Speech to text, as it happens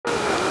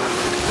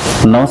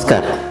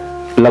नमस्कार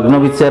लग्न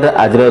विचार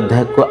आज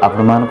अध्याय को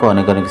आपण मान को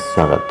अनेक अनेक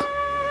स्वागत।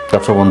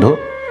 दर्शक बंधु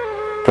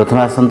प्रथम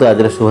आसतु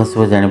आज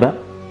शुभाशुभ जाना।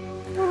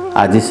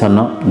 आज सन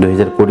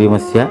 2020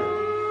 मसीहा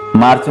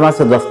मार्च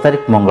मास 10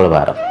 तारिख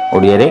मंगलवार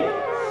ओडिया रे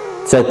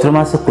चैत्र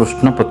मास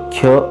कृष्ण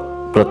पक्ष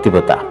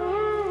प्रतिपदा।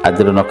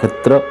 आज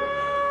नक्षत्र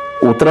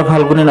उत्तर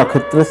फाल्गुनी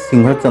नक्षत्र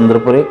सिंह चंद्र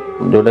पर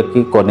जोटा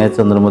कि कन्या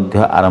चंद्र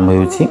मध्य आरंभ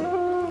होउछि।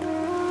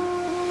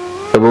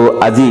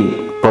 आज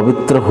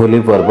पवित्र होली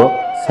पर्व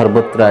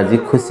सर्वत्र आज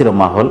खुशीर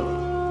माहौल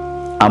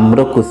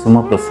आम्र कुसुम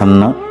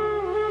प्रसन्न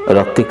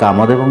रति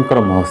कामदेवंकर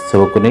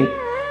महोत्सव को नहीं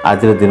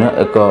आज दिन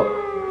एक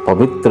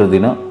पवित्र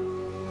दिन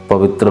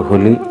पवित्र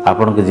होली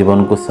आपण के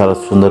जीवन को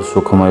सुंदर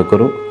सुखमय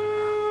करू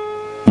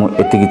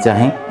मुझे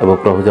चाहे एवं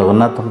प्रभु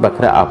जगन्नाथ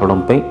पाखे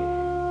आपण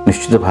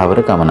निश्चित भाव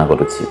में कामना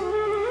करुच्ची।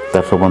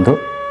 दर्शक बंधु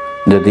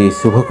जदि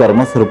शुभ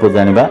कर्म स्वरूप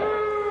जाना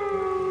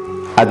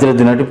आज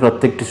दिन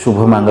प्रत्येक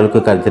शुभ मांगलिक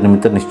कार्य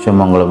निमित्त निश्चय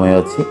मंगलमय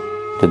अच्छी।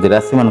 जदि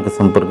राशि मान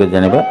संपर्क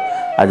जाना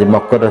आज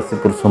मकर राशि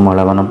पुरुष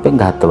महिला मान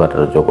घात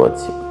बाटर जोग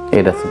अच्छी।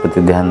 ये राशि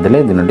प्रति ध्यान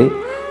देले दिन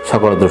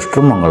सकल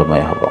दृष्टि मंगलमय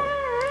हम।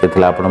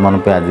 ये आपण मान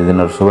आज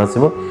दिन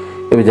शुभाशुभ।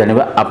 ये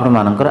जाना आपण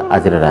मानकर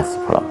आज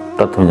राशिफल।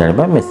 प्रथम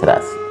जाना मेष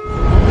राशि।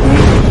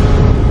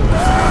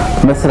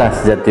 मेष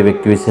राशि जातीय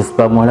व्यक्ति विशेष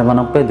महिला मान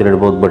दिन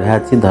बहुत बढ़िया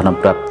अच्छी। धन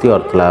प्राप्ति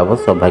अर्थ लाभ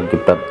सौभाग्य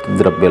प्राप्ति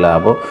द्रव्य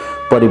लाभ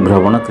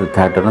परिभ्रमण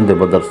तीर्थाटन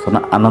देवदर्शन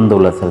आनंद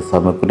उल्लास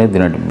समय को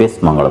दिन बेस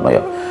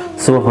मंगलमय।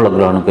 शुभ फल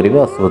ग्रहण करेंगे।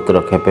 अशुभ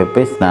रक्षा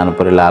पाइबे। स्नान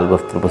पर लाल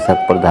वस्त्र पोशाक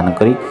परिधान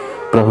कर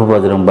प्रभु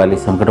बजरंग बाली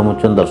संकट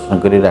मोचन दर्शन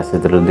कर राशि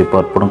दीप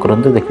अर्पण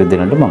करते देखिए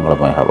दिन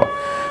मंगलमय हम।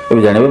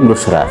 ये जानवे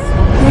वृष राशि।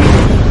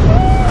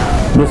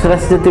 वृष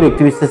राशि जातीय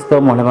व्यक्ति विशेष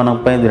महिला मान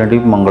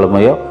दिन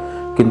मंगलमय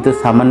किंतु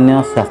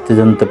सामान्य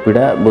स्वास्थ्यजनित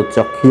पीड़ा और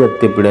चक्षु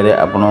जातीय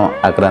पीड़ा आपण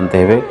आक्रांत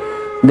हेबे।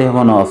 देह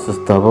मन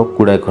असुस्थ हम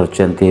कूड़ा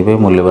खर्चांति हे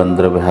मूल्यवान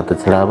द्रव्य हाथ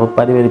छड़ा हम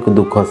पारिवारिक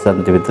दुख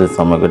शांति भितर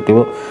समय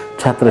कटो।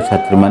 छात्र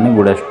छात्री मैंने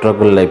गुड़ा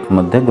स्ट्रगल लाइफ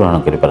ग्रहण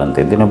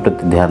करें। दिन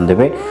प्रति ध्यान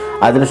देवे।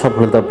 आज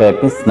सफलता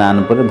पाइप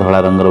स्नान पर धला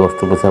रंगर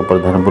वस्त्र पोशाक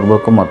परिधान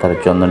पूर्वक मथार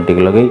चंदन टिक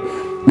लगे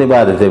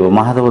देवादेव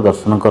महादेव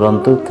दर्शन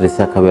करूँ।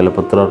 त्रिशाखा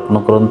बेलपत्र अर्पण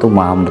करूँ।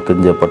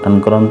 महामृत्युंजय पठन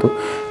करूँ।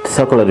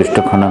 सकल रिष्ट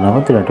खंडन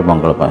हम दिन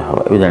मंगलमय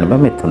हम। ये जानवा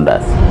मिथुन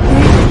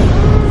राशि।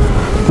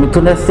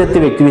 मिथुन राशि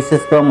जातीय व्यक्ति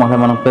विशेष महिला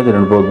मान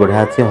दिन बहुत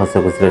बढ़िया अच्छे। हस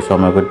खुशी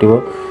समय कटो।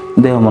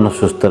 देह मन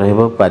सुस्थ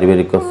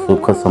पारिवारिक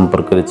सुख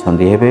संपर्क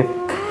छंदी हे।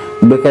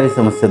 बेकारी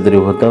समस्या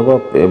दूरीभूत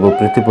हम एवं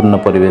प्रीतिपूर्ण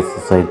परिवेश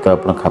सहित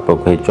आप खाप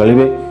खाई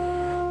चलिए।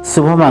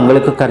 शुभ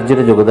मांगलिक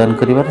कार्य योगदान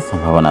कर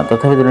संभावना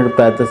तथा दिन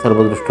प्रायतः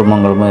सर्वदृष्ट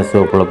मंगलमय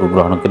शुभ फल को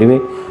ग्रहण करेंगे।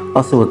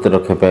 अशुभ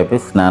रक्षा पाइबे।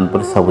 स्नान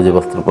पर सबुज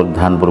वस्त्र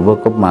परिधान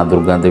पूर्वक माँ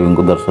दुर्गा देवी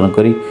को दर्शन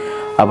कर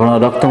आप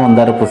रक्त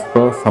मंदार पुष्प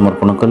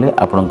समर्पण कले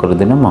आपंकर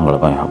दिन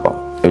मंगलमय हम।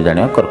 ये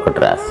जाना कर्कट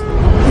राशि।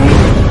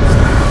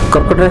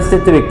 कर्कट राशि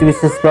जातीय व्यक्ति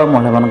विशेष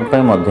महिला मान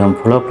मध्यम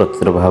फल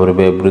प्रचुर भाव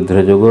में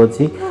वृद्धि जोग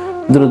अच्छी।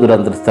 दूर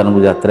दूरांतर स्थान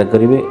को यात्रा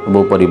करेंगे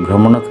और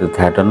परिभ्रमण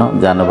तीर्थाटन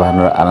जानवाहन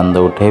आनंद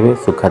उठाइबे।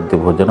 सुखाद्य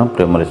भोजन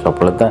प्रेम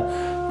सफलता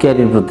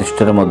कैरियर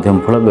प्रतिष्ठार मध्यम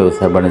फल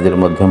व्यवसाय वाणिज्य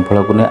मध्यम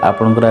फल को नहीं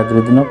आपंकर आज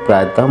दिन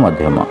प्रायतः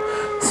मध्यम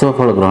शुभ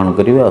फल ग्रहण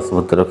करेंगे।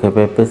 अशुभ रक्षा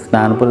पाइबे।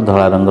 स्नान पर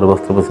धला रंगर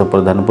वस्त्र पोशाक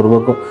परिधान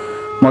पूर्वक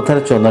मथार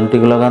चंदन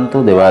टिक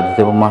लगातु।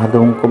 देवादेव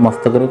महादेव को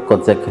मस्तक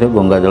कच्चा क्षीर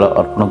गंगा जल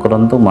अर्पण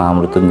करूँ।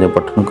 महामृत्युंजय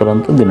पठन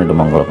करूँ दिन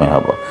मंगलमय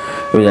हम।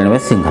 ये जानवे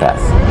सिंह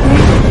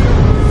राशि।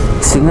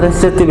 सिंह राशि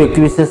जातीय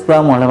व्यक्ति विशेष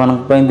महिला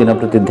मान दिन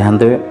प्रति ध्यान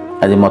देवे।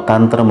 आज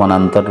मतांतर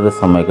मनांतर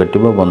समय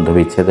कटो। बंधु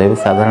विच्छेद हे।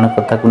 साधारण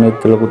कथा को नहीं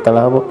तिलक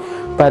ताला हम।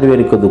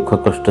 पारिवारिक दुख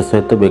कष्ट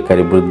सहित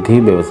बेकारी वृद्धि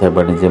व्यवसाय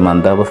वाणिज्य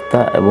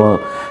मांदावस्था एवं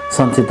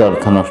संचित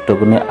अर्थ नष्ट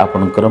को नहीं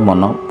आपंकर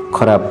मन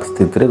खराब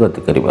स्थिति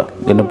गति कर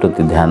दिन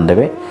प्रति ध्यान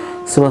देवे।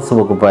 शुभ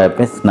शुभ को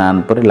पाइबे।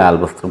 स्नान पर लाल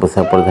वस्त्र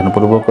पोशाक परिधान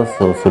पूर्वक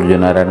सूर्य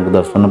नारायण को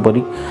दर्शन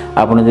पर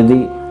आपड़ जदि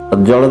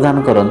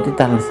जलदान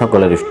करती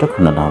सकल रिष्ट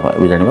खंडन हम।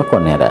 ये जानवा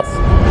कन्या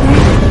राशि।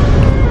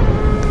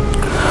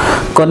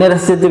 कन्या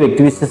राशि जातीय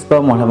व्यक्ति विशेष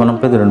महिला मान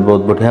दिन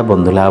बहुत बढ़िया।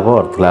 बंधु लाभ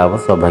अर्थ लाभ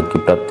सौभाग्य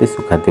प्राप्ति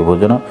सुखाद्य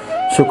भोजन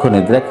सुख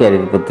निद्रा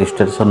कैरियर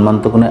प्रतिष्ठार सम्मान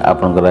को नहीं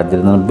आपंकर राज्य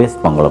दिन बेस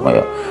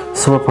मंगलमय।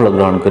 शुभ फल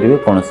ग्रहण करेंगे।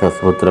 कौन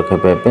अशुभ रक्षा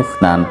पाइबे।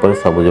 स्नान पर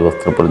सबुज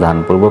वस्त्र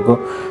परिधान पूर्वक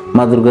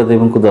माँ दुर्गा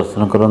देवी को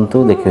दर्शन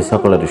करूँ देखिए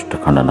सकल रिष्ट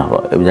खंडन हम।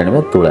 ये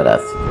जानवा तुला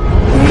राशि।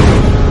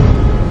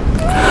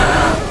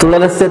 तुला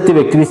राशि जातीय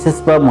व्यक्ति विशेष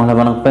महिला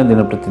मान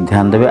दिन प्रति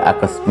ध्यान देवे।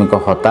 आकस्मिक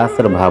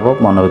हताशार भाव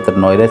मन भर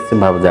नैराश्य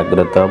भाव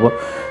जागृत हम।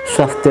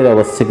 स्वास्थ्य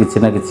अवश्य किसी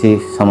ना कि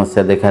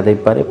समस्या देखा दे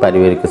पारे।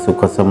 पारिवारिक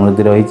सुख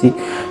समृद्धि रही।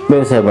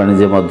 व्यवसाय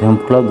वाणिज्य मध्यम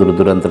फल दूर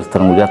दूरांतर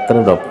स्थान को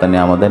यात्रा रप्तानी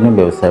आमदानी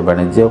व्यवसाय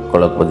वाणिज्य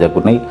कड़क बजा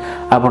को नहीं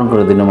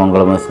आपंकर दिन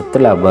मंगलमय सत्य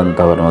लाभवान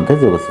हमारे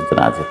जोग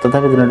सूचना अच्छे। तथा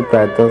दिन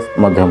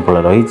प्रायतः मध्यम फल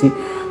रही।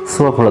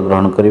 शुभ फल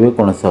ग्रहण करेंगे।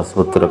 कौन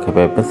अशुभ रक्षा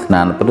पाइबे।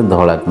 स्नान पर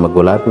धला कि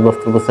गोलापी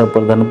वस्त्र पोशाक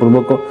परिधान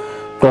पूर्वक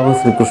प्रभु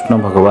श्रीकृष्ण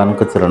भगवान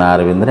के चरण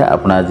आरविंद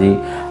आपण आज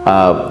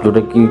जोटा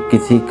कि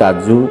किसी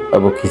काजू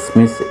और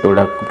किसमिश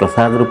एगुड़ा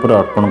प्रसाद रूप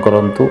अर्पण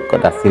करूँ।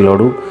 राशि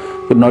लड्डू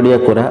नड़िया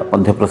कोरा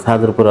मध्य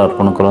प्रसाद रूप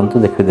अर्पण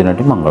करूँ देखिए दिन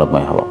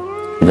मंगलमय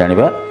हम।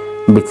 जाना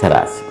बिछा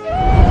राशि।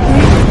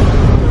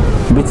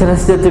 बिचार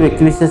राशि जाति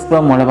व्यक्ति विशेष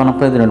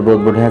महिला दिन बहुत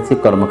बढ़िया अच्छी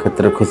कर्म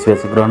क्षेत्र में खुशी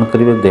बासी ग्रहण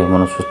करेंगे देह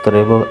मन सुस्थ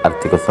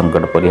आर्थिक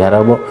संकट परिहार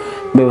हम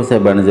व्यवसाय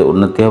वाणिज्य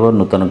उन्नति हम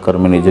नूतन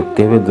कर्म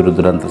नियुक्ति हे दूर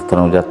दूरांत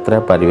स्थान यात्रा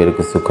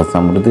पारिवारिक सुख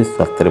समृद्धि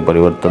स्वास्थ्य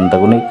परिवर्तनता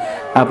को नहीं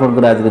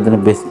आपंकर आज दिन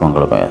बेस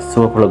मंगलमय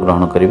शुभफल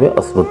ग्रहण करेंगे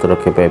अशुभ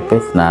रक्षा पाइबे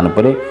स्नान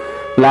पर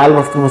लाल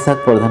वस्त्र पोशाक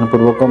परिधान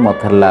पूर्वक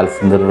मथार लाल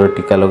सिंदूर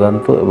टीका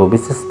लगातु और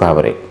विशेष भाव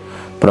में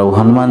प्रभु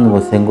हनुमान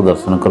गोसाई को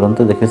दर्शन करूँ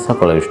देखिए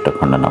सकल इष्ट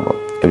खंडन हम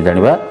ए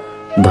जाना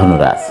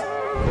धनुराशि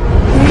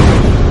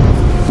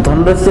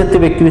धनुराशि जाति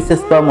व्यक्ति विशेष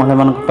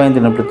महिला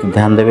दिन प्रति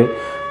ध्यान देवे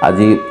आज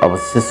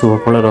अवश्य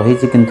शुभफल रही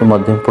किंतु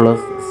मध्यम फल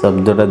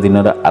शब्दटा दिन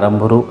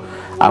आरंभ रू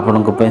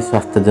आपण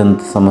स्वास्थ्य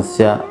जनित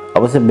समस्या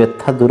अवश्य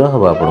व्यथा दूर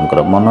हम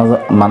आपंकर मन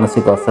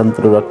मानसिक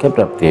अशांति रक्षा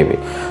प्राप्ति हे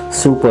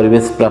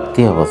सुपरिवेश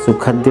प्राप्ति हम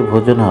सुखाद्य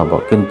भोजन हम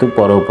किंतु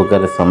पर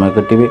उपकार समय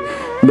कटे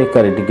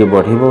बेकारी टी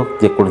बढ़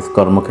जेकोसी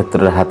कर्म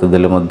क्षेत्र में हाथ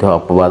देले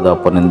अपवाद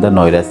अपनिंदा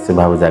नैराश्य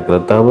भाव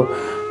जागृत हम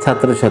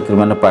छात्र छात्री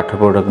मैंने पाठ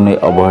पढ़ा को नहीं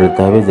अवहेलित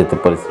हे जिते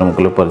परिश्रम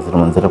कले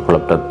परिश्रम अनुसार फल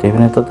प्राप्ति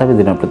हे तथापि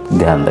दिन प्रति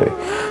ध्यान देवे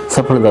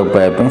सफलता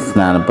पाइबा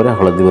स्नान पर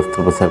हलदी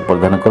वस्त्र पोशाक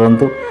परिधान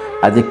करूँ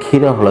आज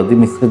क्षीर हलदी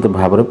मिश्रित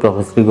भाव में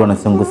प्रभु श्री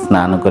गणेश को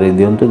स्नान कर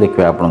दिंतु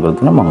देखिए आपंकर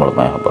दिन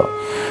मंगलमय हम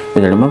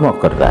जाना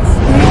मकर राशि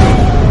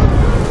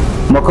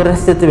मकर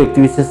राशि जाति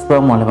व्यक्ति विशेष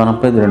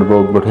महिला दिन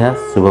बहुत बढ़िया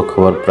शुभ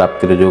खबर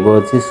प्राप्तिर योग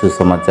अच्छी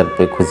सुसमाचार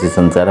पे खुशी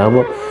संचार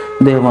हम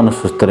देह मन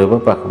सुस्थ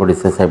रखा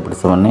साई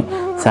पड़ोस मैंने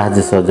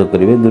साहय सहयोग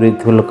करेंगे दूरे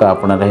लोक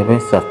आपना रे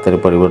स्वास्थ्य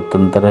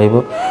परिवर्तनता रहा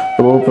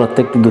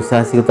प्रत्येक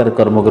दुस्साहसिकतार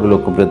कर्म कर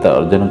लोकप्रियता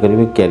अर्जन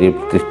करेंगे क्यारियर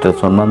प्रतिष्ठा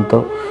सम्मानित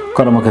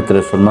कर्म क्षेत्र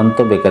में सम्मानित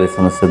बेकारी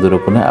समस्या दूर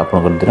को नहीं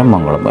आपंकर दिन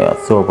मंगलमय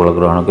शुभफल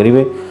ग्रहण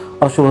करेंगे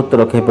अशुभत्व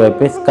रक्षा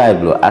पाइबे स्काई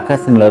ब्लू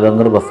आकाश नील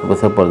रंगर वस्त्र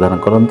पोशाक परिधान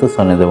करूँ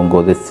शनिदेव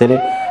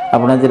उद्देश्य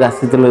आप आज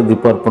राशि तेल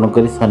दीप अर्पण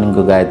कर शनि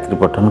को गायत्री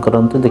पठन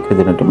करूँ देखिए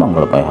दिन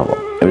मंगलमय हम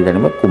ए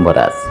जाना कुंभ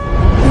राशि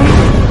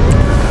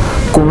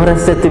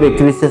जाति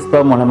व्यक्ति विशेष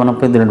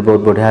महिला दिन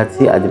बहुत बढ़िया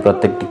अच्छी आज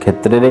प्रत्येक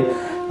क्षेत्र में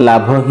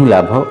लाभ ही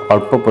लाभ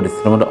अल्प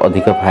परिश्रम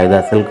अधिक फायदा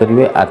हासिल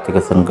करेंगे आर्थिक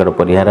संकट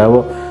परिहार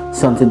हम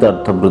संचित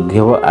अर्थ वृद्धि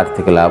हम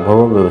आर्थिक लाभ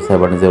हम व्यवसाय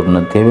वाणिज्य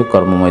उन्नति हे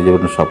कर्ममय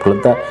जीवन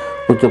सफलता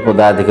उच्च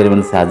पदाधिकारी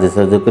मैंने साहय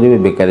सहयोग करेंगे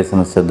बेकारी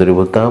समस्या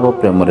दूरीभूत हम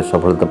प्रेम में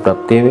सफलता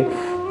प्राप्ति हे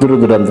दूर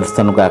दूरांत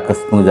स्थान को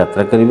आकस्मिक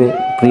यात्रा करेंगे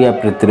प्रिया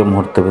प्रीतिर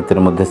मुहूर्त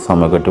भितर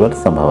समय कटार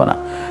संभावना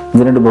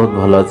दिन बहुत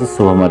भल अच्छी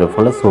शुभमय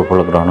फल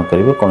शुभफल ग्रहण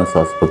करेंगे कौन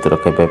अशुभत्व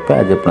रक्षा पाइबे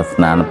आज अपना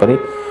स्नान पर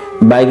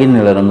बैगनी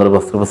नील रंगर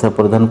वस्त्र पोशाक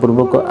परिधान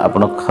पूर्वक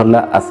आपण खला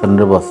आसन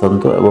में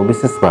बसतु और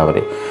विशेष भाव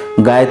में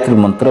गायत्री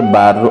मंत्र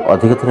 12 ରୁ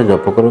अधिक थर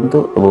जप करूँ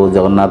और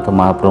जगन्नाथ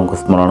महाप्रभु को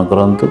स्मरण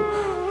करूँ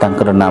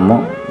तांकर नाम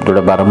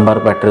जोड़ा बारंबार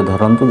पाटे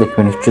धरतु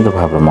देखिए निश्चित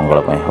भाव में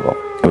मंगलमय हम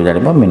ए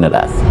जाना मीन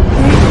राशि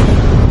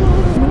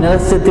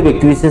जाति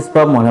व्यक्ति विशेष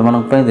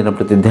महिला दिन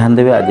प्रति ध्यान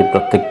देवे आज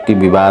प्रत्येक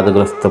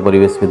बदग्रस्त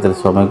परिवेश भितर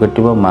समय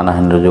कटो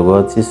मानहानि योग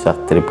अच्छी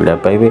स्वास्थ्य पीड़ा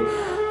पाइबे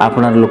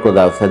आपणार लोक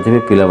दाव साधे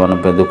पिला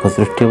दुख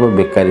सृष्टि हो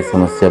बेकारी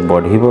समस्या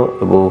बढ़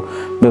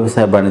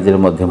व्यवसाय वाणिज्य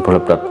मध्यम फल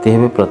प्राप्ति हे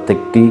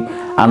प्रत्येक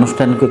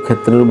आनुष्ठानिक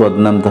क्षेत्र में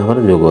बदनाम हमार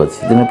योग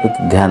अच्छी दिन प्रति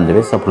ध्यान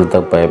देवे सफलता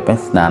पाइबा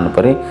स्नान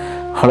पर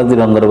हलदी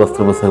रंगर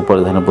वस्त्र पोशाक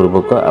परिधान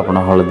पूर्वक आप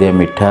हलदिया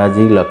मिठा आज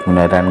लक्ष्मी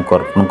नारायण को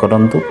अर्पण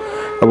करूँ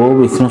और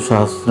विष्णु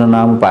सहस्र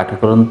नाम पाठ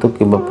करूँ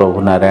कि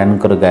प्रभु नारायण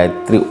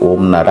गायत्री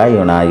ओम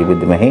नारायणाय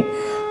विद्महे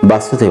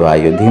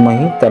वासुदेवाय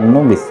धीमहि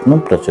तन्नो विष्णु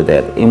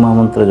प्रचोदयात् ये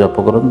महामंत्र जप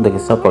करूँ देखिए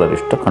सकल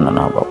इष्ट खंडन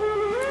हम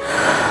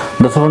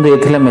दर्शक बंधु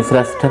ये मेष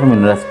राशि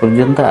मीन राशि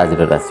पर्यंत आज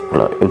राशिफल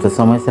ये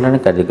समय सारा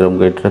कार्यक्रम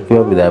को ये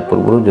रखा विदाय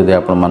पूर्व जदि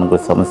आप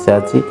समस्या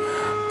अच्छी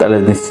ताले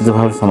निश्चित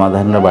भाव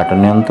समाधान बाट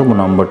नियंतु मो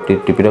नंबर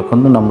टीपी रखु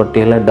नंबर टी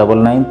है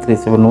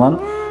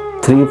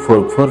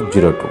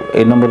 9937134402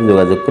 ये नंबर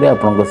जोगाजोग कर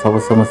आप सब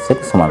समस्या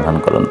को समाधान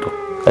करूँ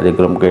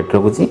कार्यक्रम को ये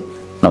रखुच्छी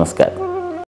नमस्कार।